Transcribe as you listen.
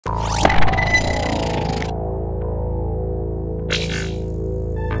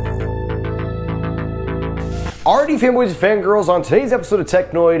Alrighty, fanboys and fangirls, on today's episode of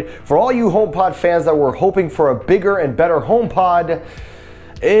Technoid, for all you HomePod fans that were hoping for a bigger and better HomePod,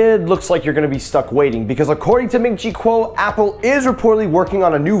 it looks like you're going to be stuck waiting, because according to Ming-Chi Kuo, Apple is reportedly working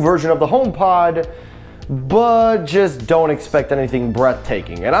on a new version of the HomePod, but just don't expect anything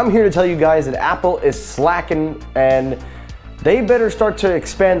breathtaking. And I'm here to tell you guys that Apple is slacking, and they better start to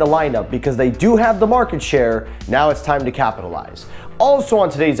expand the lineup because they do have the market share. Now it's time to capitalize. Also on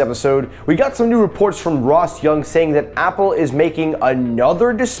today's episode, we got some new reports from Ross Young saying that Apple is making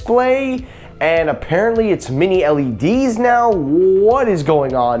another display, and apparently it's mini LEDs now. What is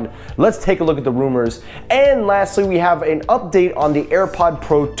going on? Let's take a look at the rumors. And lastly, we have an update on the AirPod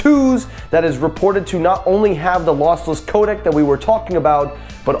Pro 2s that is reported to not only have the lossless codec that we were talking about,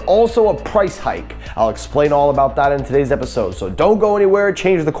 but also a price hike. I'll explain all about that in today's episode. So don't go anywhere,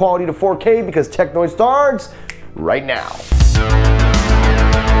 change the quality to 4K because Technoid starts right now.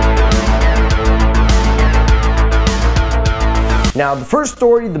 Now, the first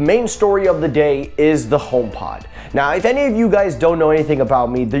story, the main story of the day, is the HomePod. Now, if any of you guys don't know anything about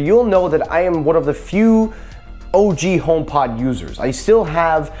me, then you'll know that I am one of the few OG HomePod users. I still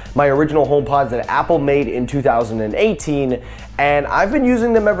have my original HomePods that Apple made in 2018, and I've been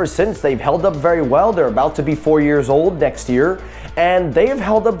using them ever since. They've held up very well. They're about to be 4 years old next year, and they have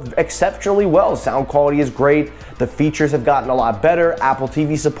held up exceptionally well. Sound quality is great, the features have gotten a lot better, Apple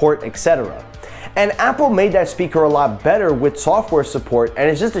TV support, etc. And Apple made that speaker a lot better with software support, and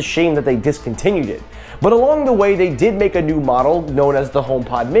it's just a shame that they discontinued it. But along the way, they did make a new model known as the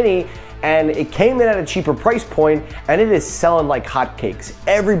HomePod Mini, and it came in at a cheaper price point, and it is selling like hotcakes.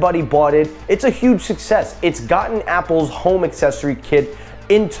 Everybody bought it. It's a huge success. It's gotten Apple's home accessory kit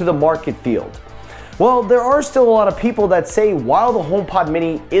into the market field. Well, there are still a lot of people that say while the HomePod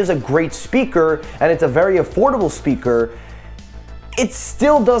Mini is a great speaker, and it's a very affordable speaker, it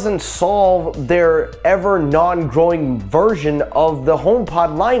still doesn't solve their ever non-growing version of the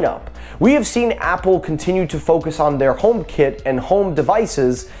HomePod lineup. We have seen Apple continue to focus on their HomeKit and home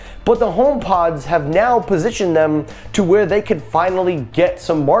devices, but the HomePods have now positioned them to where they could finally get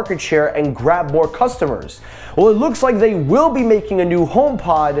some market share and grab more customers. Well, it looks like they will be making a new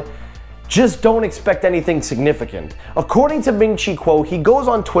HomePod. Just don't expect anything significant. According to Ming-Chi Kuo, he goes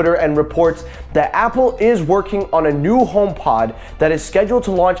on Twitter and reports that Apple is working on a new HomePod that is scheduled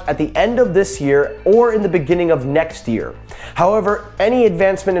to launch at the end of this year or in the beginning of next year. However, any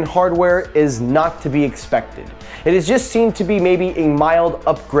advancement in hardware is not to be expected. It is just seen to be maybe a mild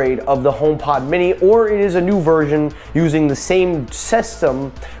upgrade of the HomePod Mini, or it is a new version using the same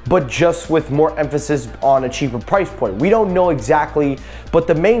system but just with more emphasis on a cheaper price point. We don't know exactly, but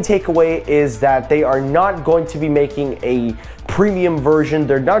the main takeaway is that they are not going to be making a premium version.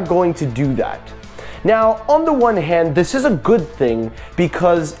 They're not going to do that. Now, on the one hand, this is a good thing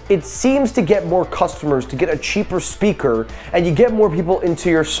because it seems to get more customers to get a cheaper speaker, and you get more people into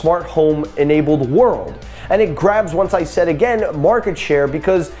your smart home enabled world. And it grabs, once I said again, market share,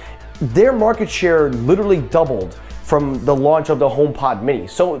 because their market share literally doubled from the launch of the HomePod Mini.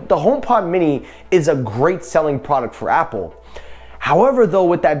 So the HomePod Mini is a great selling product for Apple. However, though,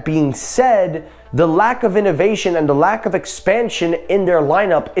 with that being said, the lack of innovation and the lack of expansion in their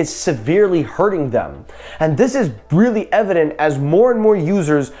lineup is severely hurting them. And this is really evident as more and more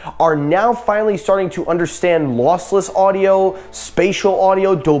users are now finally starting to understand lossless audio, spatial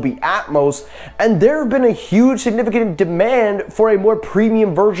audio, Dolby Atmos, and there have been a huge significant demand for a more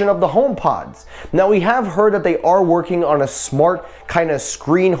premium version of the HomePods. Now, we have heard that they are working on a smart kind of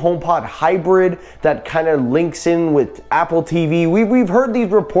screen HomePod hybrid that kind of links in with Apple TV. We've heard these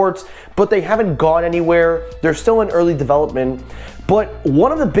reports, but they haven't gone anywhere. They're still in early development. But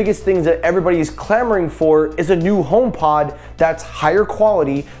one of the biggest things that everybody is clamoring for is a new HomePod that's higher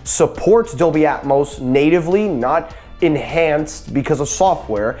quality, supports Dolby Atmos natively, not enhanced because of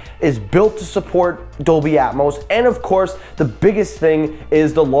software, is built to support Dolby Atmos, and of course, the biggest thing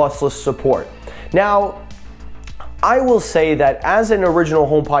is the lossless support. Now, I will say that as an original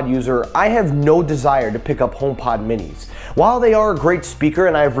HomePod user, I have no desire to pick up HomePod Minis. While they are a great speaker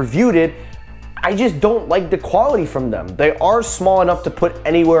and I've reviewed it, I just don't like the quality from them. They are small enough to put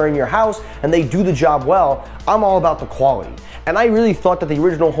anywhere in your house and they do the job well. I'm all about the quality. And I really thought that the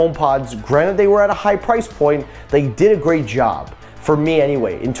original HomePods, granted they were at a high price point, they did a great job, for me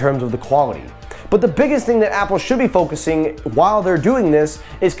anyway, in terms of the quality. But the biggest thing that Apple should be focusing while they're doing this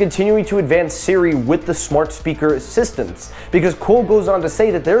is continuing to advance Siri with the smart speaker assistants, because Kuo goes on to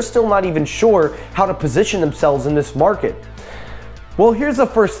say that they're still not even sure how to position themselves in this market. Well, here's the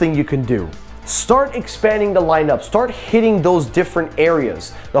first thing you can do. Start expanding the lineup, start hitting those different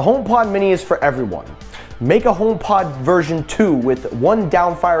areas. The HomePod Mini is for everyone. Make a HomePod version 2 with 1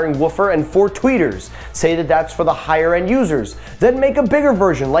 downfiring woofer and 4 tweeters. Say that that's for the higher end users. Then make a bigger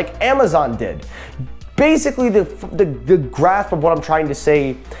version like Amazon did. Basically, the grasp of what I'm trying to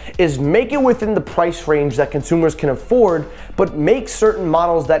say is make it within the price range that consumers can afford, but make certain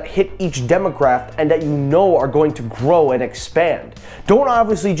models that hit each demographic and that you know are going to grow and expand. Don't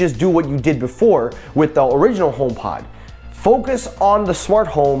obviously just do what you did before with the original HomePod. Focus on the smart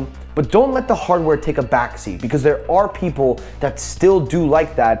home, but don't let the hardware take a backseat, because there are people that still do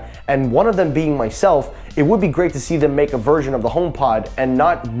like that, and one of them being myself. It would be great to see them make a version of the HomePod and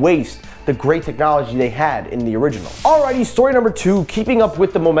not waste the great technology they had in the original. Alrighty, story number 2, keeping up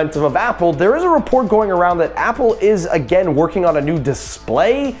with the momentum of Apple, there is a report going around that Apple is again working on a new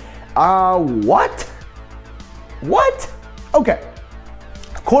display. What? Okay.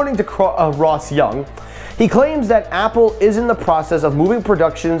 According to Ross Young, he claims that Apple is in the process of moving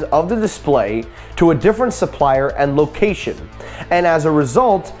productions of the display to a different supplier and location. And as a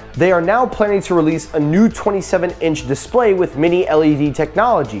result, they are now planning to release a new 27-inch display with mini LED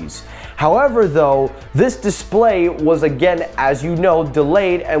technologies. However, though, this display was again, as you know,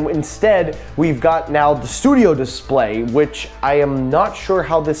 delayed, and instead we've got now the studio display, which I am not sure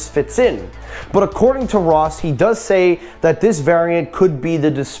how this fits in. But according to Ross, he does say that this variant could be the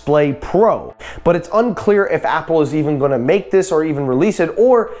Display Pro. But it's unclear if Apple is even going to make this or even release it,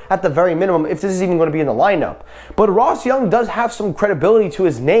 or at the very minimum, if this is even going to be in the lineup. But Ross Young does have some credibility to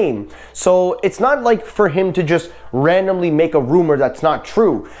his name, so it's not like for him to just randomly make a rumor that's not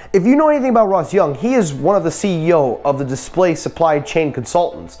true. If you know anything about Ross Young, he is one of the CEO of the display supply chain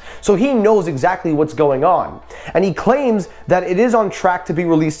consultants, so he knows exactly what's going on. And he claims that it is on track to be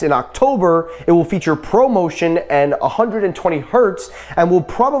released in October. It will feature ProMotion and 120 Hertz and will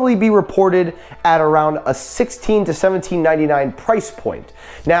probably be reported at around a $16 to $17.99 price point.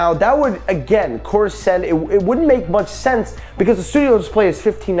 Now that would again correspond, it wouldn't make much sense because the studio display is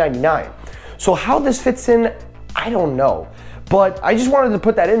 $15.99. So how this fits in, I don't know. But I just wanted to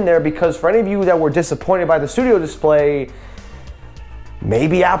put that in there because for any of you that were disappointed by the studio display,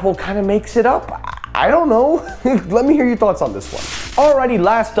 maybe Apple kind of makes it up. I don't know. Let me hear your thoughts on this one. Alrighty,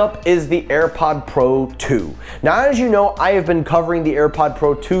 last up is the AirPod Pro 2. Now, as you know, I have been covering the AirPod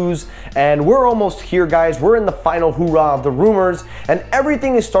Pro 2s, and we're almost here, guys. We're in the final hoorah of the rumors, and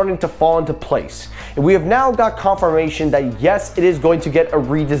everything is starting to fall into place. And we have now got confirmation that yes, it is going to get a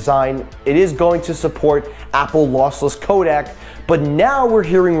redesign. It is going to support Apple lossless codec, but now we're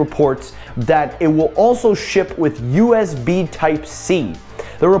hearing reports that it will also ship with USB Type-C.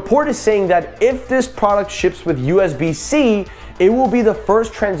 The report is saying that if this product ships with USB-C, it will be the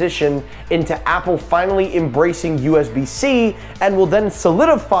first transition into Apple finally embracing USB-C, and will then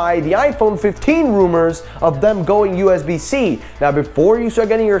solidify the iPhone 15 rumors of them going USB-C. Now, before you start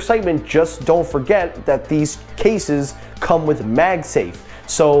getting your excitement, just don't forget that these cases come with MagSafe.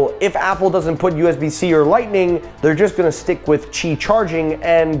 So if Apple doesn't put USB-C or Lightning, they're just gonna stick with Qi charging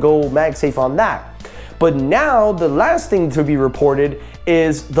and go MagSafe on that. But now the last thing to be reported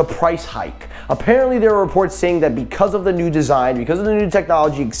is the price hike. Apparently there are reports saying that because of the new design, because of the new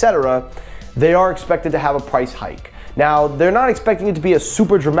technology, etc., they are expected to have a price hike. Now, they're not expecting it to be a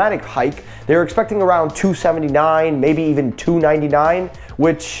super dramatic hike. They're expecting around $279, maybe even $299,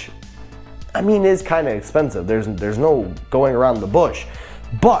 which, I mean, is kind of expensive. There's no going around the bush.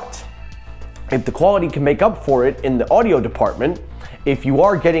 But if the quality can make up for it in the audio department, if you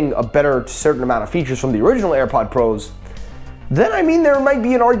are getting a better certain amount of features from the original AirPod Pros, then I mean there might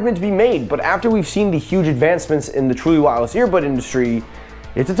be an argument to be made. But after we've seen the huge advancements in the truly wireless earbud industry,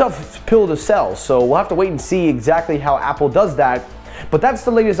 it's a tough pill to sell. So we'll have to wait and see exactly how Apple does that. But that's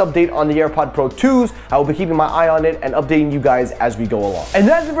the latest update on the AirPod Pro 2s. I will be keeping my eye on it and updating you guys as we go along. And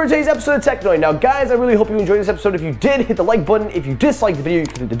that's it for today's episode of Technoid. Now guys, I really hope you enjoyed this episode. If you did, hit the like button. If you disliked the video, you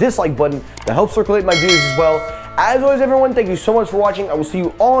can hit the dislike button. That helps circulate my videos as well. As always, everyone, thank you so much for watching. I will see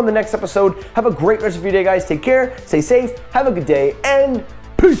you all in the next episode. Have a great rest of your day, guys. Take care, stay safe, have a good day, and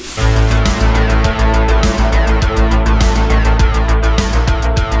peace.